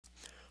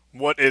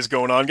What is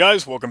going on,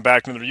 guys? Welcome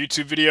back to another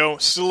YouTube video.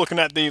 Still looking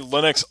at the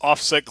Linux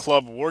Offset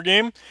Club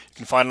Wargame. You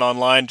can find it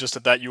online just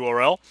at that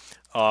URL.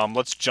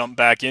 Let's jump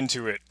back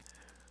into it.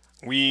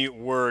 We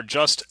were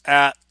just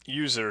at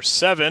user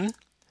 7,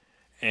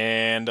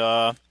 and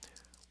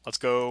let's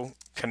go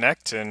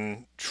connect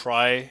and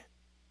try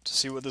to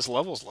see what this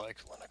level's like.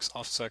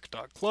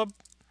 linuxoffsec.club.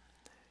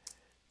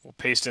 We'll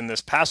paste in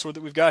this password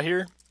that we've got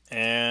here,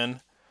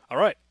 and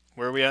alright,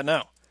 where are we at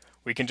now?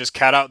 We can just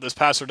cat out this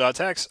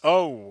password.txt.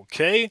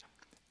 Okay.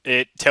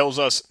 It tells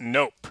us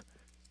nope.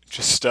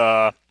 Just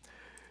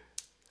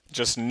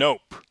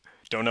nope.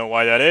 Don't know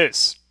why that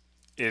is.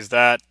 Is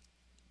that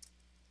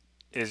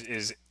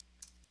is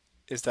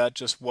that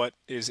just what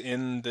is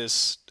in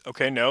this?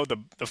 Okay, no. The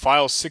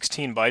file's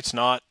 16 bytes,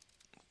 not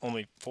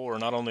only 4,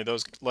 not only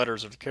those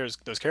letters of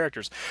those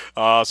characters.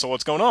 So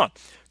what's going on?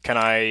 Can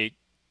I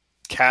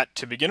cat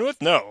to begin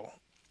with? No.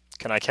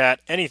 Can I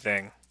cat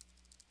anything?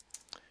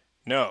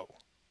 No.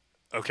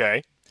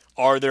 Okay.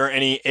 Are there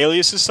any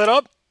aliases set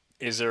up?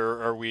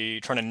 Are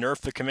we trying to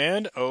nerf the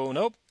command? Oh,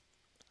 nope.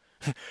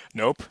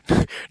 Nope.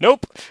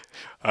 Nope.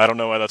 I don't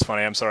know why that's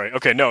funny. I'm sorry.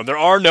 Okay, no, there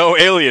are no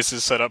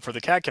aliases set up for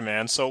the cat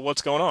command, so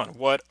what's going on?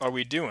 What are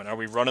we doing? Are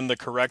we running the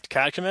correct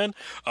cat command?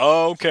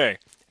 Okay.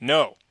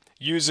 No.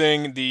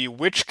 Using the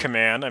which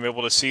command, I'm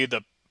able to see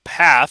the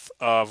path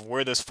of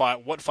where this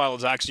file, what file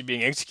is actually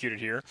being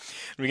executed here.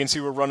 And we can see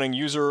we're running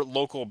user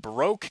local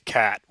broke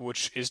cat,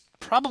 which is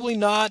probably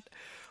not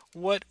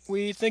what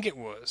we think it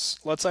was.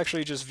 Let's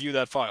actually just view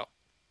that file.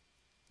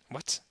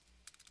 What?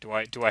 Do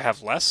I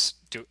have less?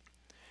 Do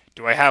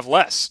I have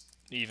less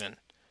even?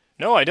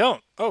 No, I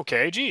don't.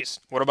 Okay, geez.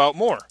 What about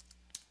more?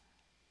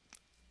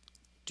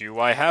 Do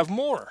I have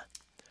more?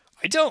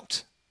 I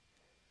don't.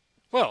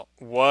 Well,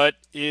 what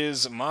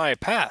is my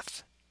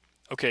path?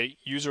 Okay,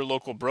 user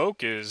local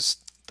broke is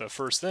the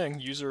first thing.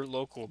 User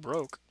local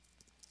broke.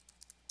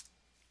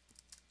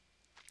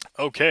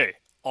 Okay,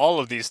 all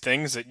of these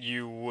things that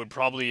you would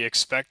probably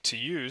expect to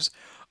use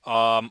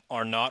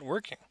are not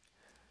working.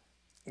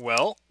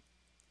 Well,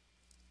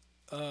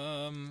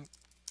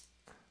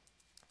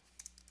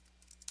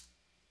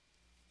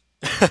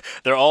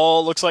 they're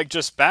all looks like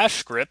just bash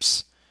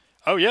scripts.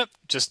 Oh, yep,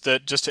 just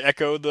to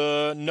echo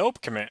the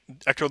nope command,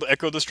 echo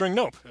the string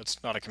nope.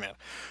 It's not a command.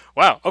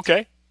 Wow.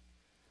 Okay.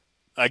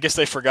 I guess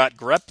they forgot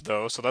grep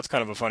though, so that's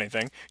kind of a funny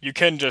thing. You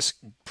can just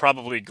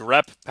probably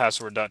grep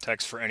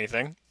password.txt for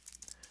anything.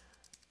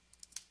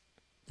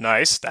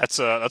 Nice. That's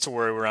a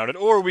worry around it.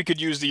 Or we could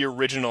use the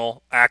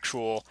original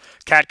actual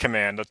cat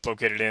command that's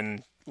located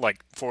in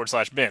like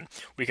 /bin.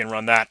 We can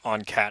run that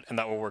on cat, and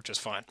that will work just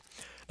fine.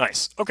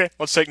 Nice. Okay,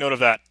 let's take note of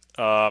that.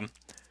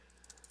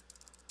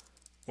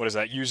 What is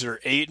that?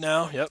 User 8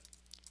 now? Yep.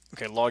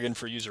 Okay, login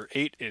for user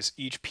 8 is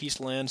each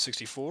pieceland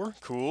 64.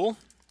 Cool.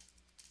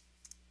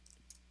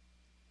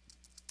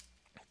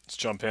 Let's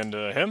jump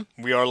into him.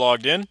 We are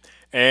logged in,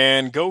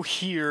 and go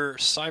here.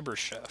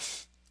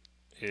 Cyberchef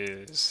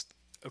is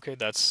okay.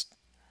 That's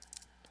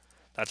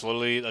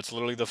literally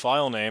the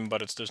file name, but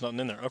there's nothing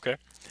in there. Okay,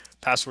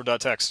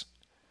 password.txt.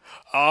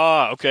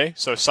 Ah, okay.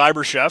 So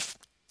Cyberchef.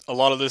 A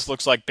lot of this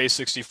looks like base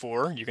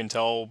 64. You can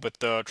tell with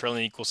the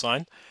trailing equal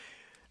sign.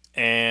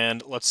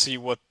 And let's see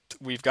what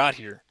we've got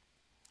here.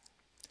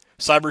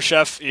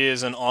 Cyberchef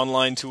is an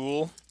online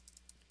tool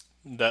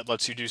that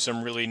lets you do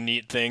some really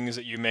neat things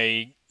that you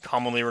may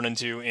commonly run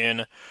into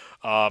in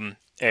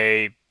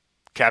a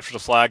capture the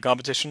flag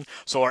competition.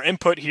 So our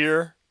input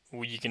here,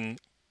 we can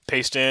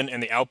paste in,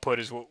 and the output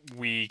is what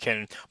we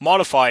can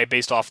modify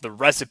based off the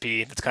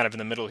recipe that's kind of in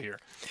the middle here.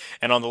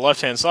 And on the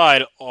left-hand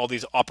side, all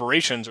these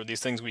operations or these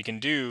things we can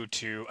do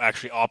to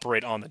actually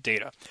operate on the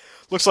data.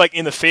 Looks like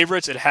in the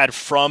favorites it had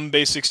from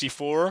base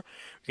 64.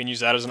 We can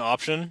use that as an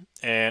option.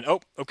 And oh,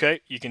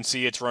 okay, you can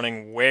see it's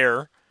running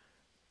where.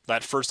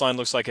 That first line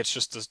looks like it's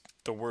just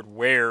the word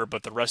where,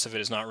 but the rest of it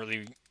is not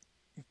really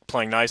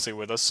playing nicely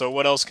with us. So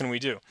what else can we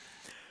do?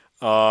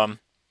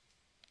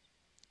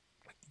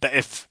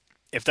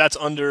 If that's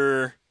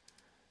under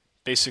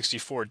base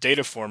 64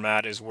 data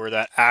format is where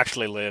that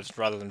actually lives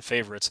rather than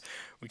favorites,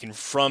 we can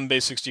from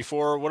base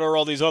 64. What are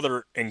all these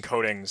other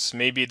encodings?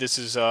 Maybe this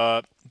is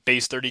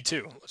base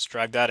 32. Let's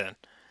drag that in.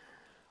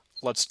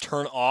 Let's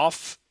turn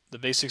off the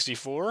base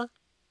 64.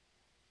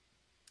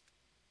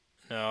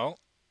 No.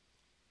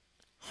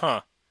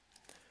 Huh.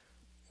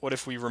 What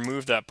if we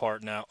remove that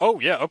part now? Oh,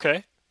 yeah,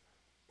 okay.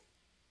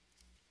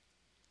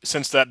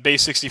 Since that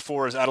base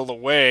 64 is out of the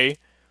way,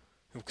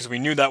 because we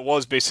knew that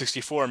was base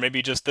 64,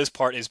 maybe just this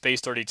part is base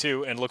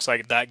 32, and it looks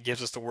like that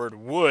gives us the word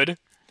would.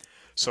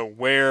 So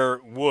where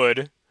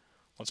would,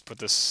 let's put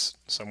this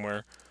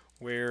somewhere,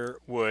 where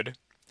would.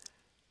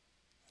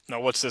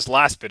 Now what's this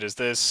last bit? Is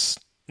this,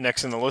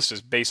 next in the list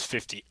is base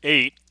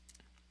 58.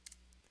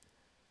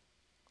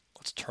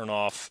 Let's turn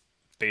off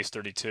base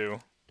 32.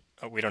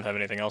 Oh, we don't have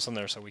anything else in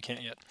there, so we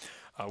can't yet.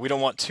 We don't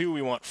want to,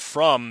 we want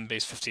from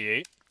base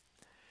 58.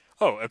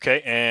 Oh,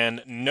 okay,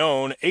 and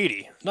known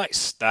 80.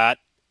 Nice, that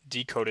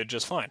decoded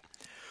just fine.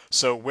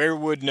 So where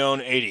would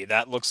known 80?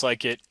 That looks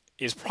like it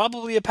is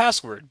probably a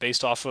password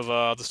based off of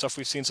the stuff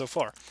we've seen so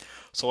far.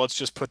 So let's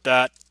just put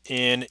that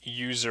in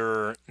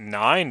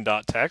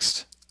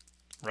user9.text,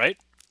 right?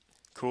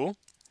 Cool.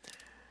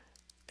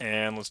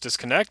 And let's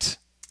disconnect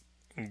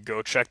and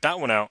go check that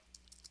one out.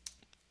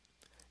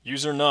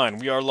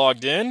 User9, we are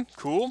logged in.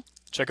 Cool.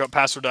 Check out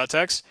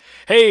password.txt.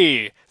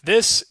 Hey,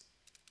 this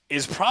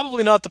is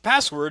probably not the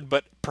password,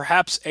 but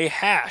perhaps a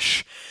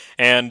hash.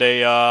 And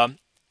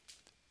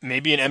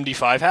maybe an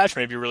MD5 hash,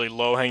 maybe a really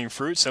low-hanging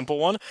fruit, simple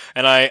one.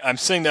 And I'm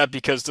saying that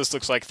because this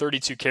looks like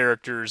 32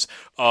 characters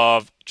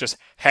of just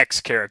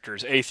hex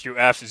characters, A through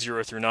F,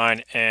 0 through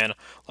 9, and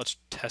let's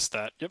test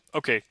that. Yep,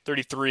 okay,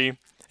 33,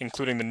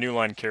 including the new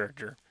line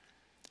character.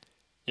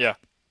 Yeah.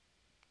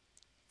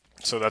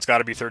 So that's got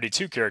to be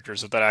 32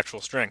 characters of that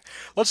actual string.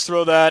 Let's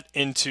throw that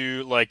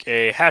into like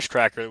a hash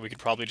cracker that we could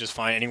probably just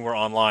find anywhere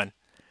online.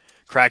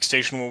 Crack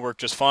station will work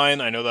just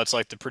fine. I know that's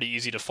like the pretty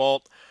easy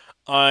default.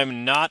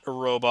 I'm not a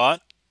robot.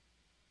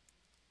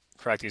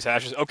 Crack these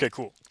hashes. Okay,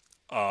 cool.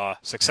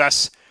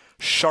 Success.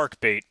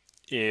 Sharkbait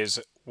is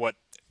what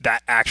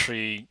that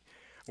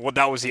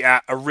was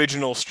the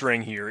original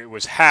string here. It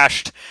was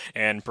hashed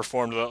and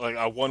performed like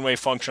a one-way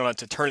function on it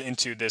to turn it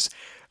into this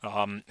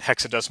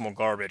hexadecimal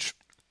garbage.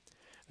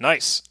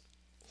 Nice.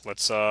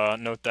 Let's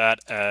note that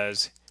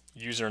as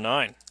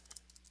user9.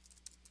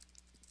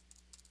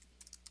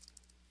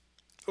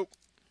 Oh,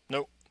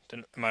 no.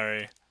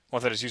 I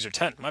want that as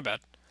user10. My bad.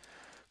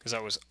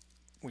 Because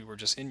we were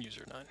just in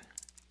user9.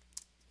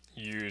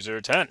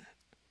 User10.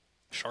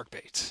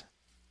 Sharkbait.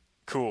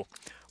 Cool.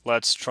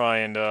 Let's try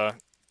and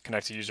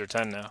connect to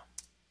user10 now.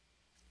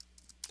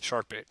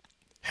 Sharkbait.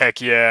 Heck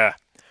yeah.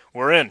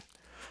 We're in.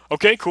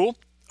 Okay, cool.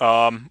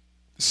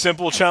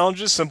 Simple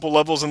challenges, simple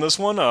levels in this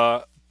one.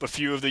 A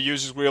few of the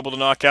users we were able to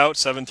knock out,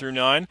 7 through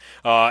 9.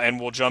 And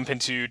we'll jump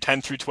into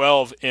 10 through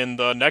 12 in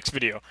the next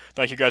video.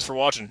 Thank you guys for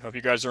watching. Hope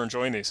you guys are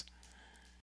enjoying these.